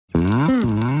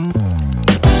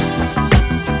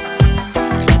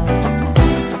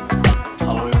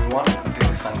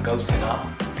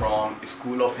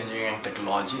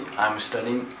technology. I'm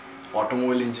studying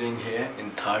automobile engineering here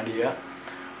in third year.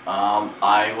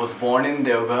 I was born in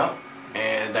Deoghar,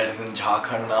 that is in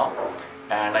Jharkhand now,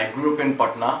 and I grew up in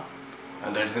Patna,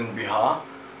 that is in Bihar.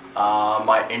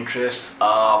 My interests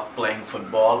are playing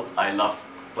football. I love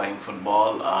playing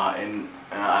football.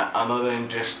 Another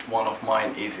interest one of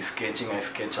mine is sketching. I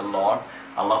sketch a lot.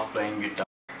 I love playing guitar.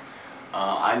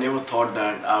 I never thought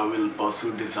that I will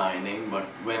pursue designing, but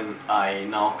when I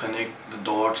now connect the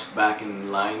dots back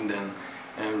in line, then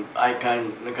I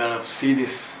kind of see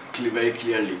this very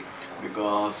clearly,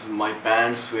 because my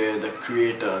parents were the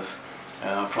creators.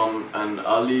 From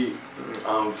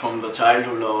the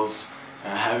childhood, I was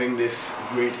having this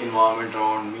great environment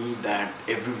around me that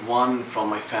everyone from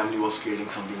my family was creating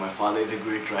something. My father is a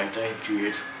great writer. He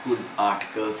creates good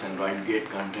articles and writes great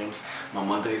contents. My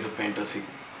mother is a painter. She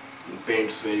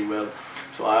paints very well.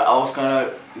 So I was kind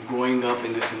of growing up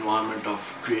in this environment of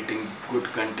creating good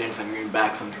contents and giving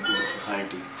back something to the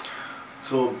society.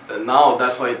 So now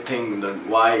that's why I think that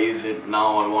why is it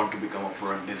now I want to become a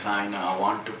product designer. I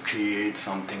want to create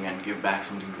something and give back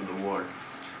something to the world.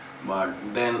 But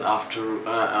then after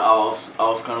I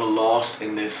was kind of lost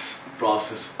in this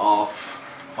process of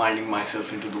finding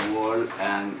myself into the world,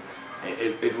 and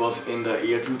it was in the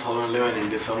year 2011 in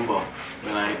December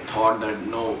when I thought that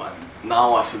no,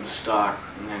 now I should start,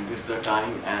 and this is the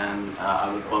time, and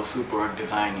I will pursue product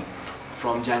designing.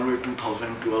 From January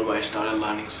 2012 I started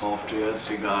learning softwares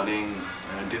regarding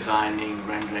designing,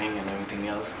 rendering and everything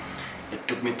else. It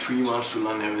took me 3 months to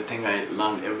learn everything. I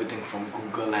learned everything from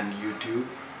Google and YouTube,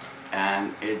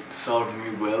 and it served me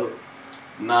well.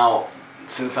 Now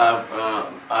since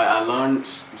I learned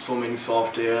so many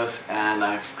softwares and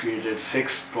I've created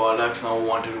 6 products, now I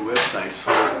wanted a website.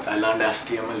 So I learned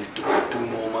HTML. It took me 2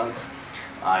 more months.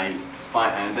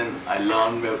 And then I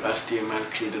learned HTML,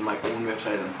 created my own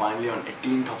website, and finally on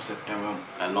 18th of September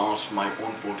I launched my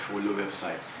own portfolio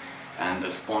website, and the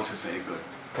response is very good.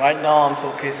 Right now I'm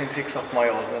showcasing 6 of my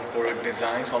original product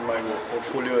designs on my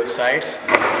portfolio websites,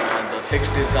 and the 6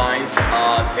 designs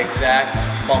are zigzag,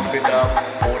 pump it up,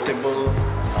 portable,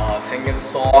 single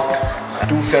sock,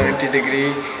 270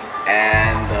 degree,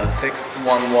 and the 6th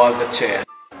one was the chair.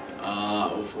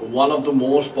 One of the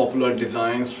most popular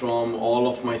designs from all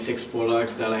of my 6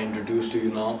 products that I introduced to you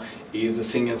now is the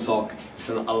single sock. It's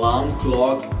an alarm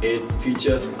clock. It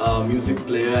features a music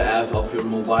player as of your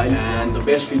mobile, and the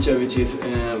best feature which is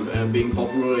being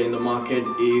popular in the market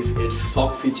is its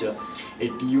sock feature.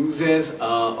 It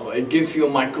gives you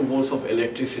a microvolts of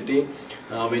electricity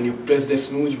when you press the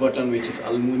snooze button, which is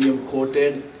aluminum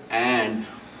coated, and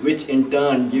which in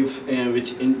turn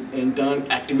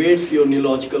activates your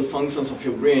neurological functions of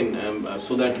your brain,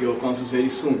 so that you're conscious very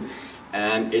soon.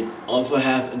 And it also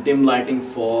has dim lighting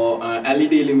for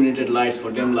LED illuminated lights for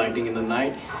dim lighting in the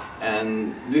night.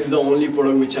 And this is the only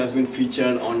product which has been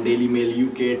featured on Daily Mail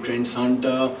UK, Trends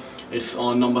Hunter. It's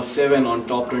on number 7 on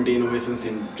top 20 innovations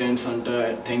in Trends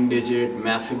Hunter, ThinkDigit,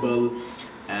 Massable,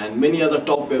 and many other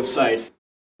top websites.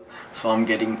 So I'm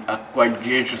getting a quite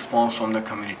great response from the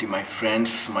community. My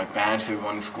friends, my parents,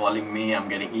 everyone is calling me. I'm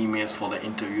getting emails for the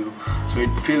interview. So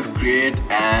it feels great,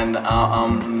 and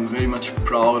I'm very much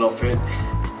proud of it.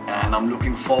 And I'm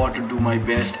looking forward to do my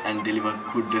best and deliver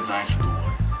good designs to the world.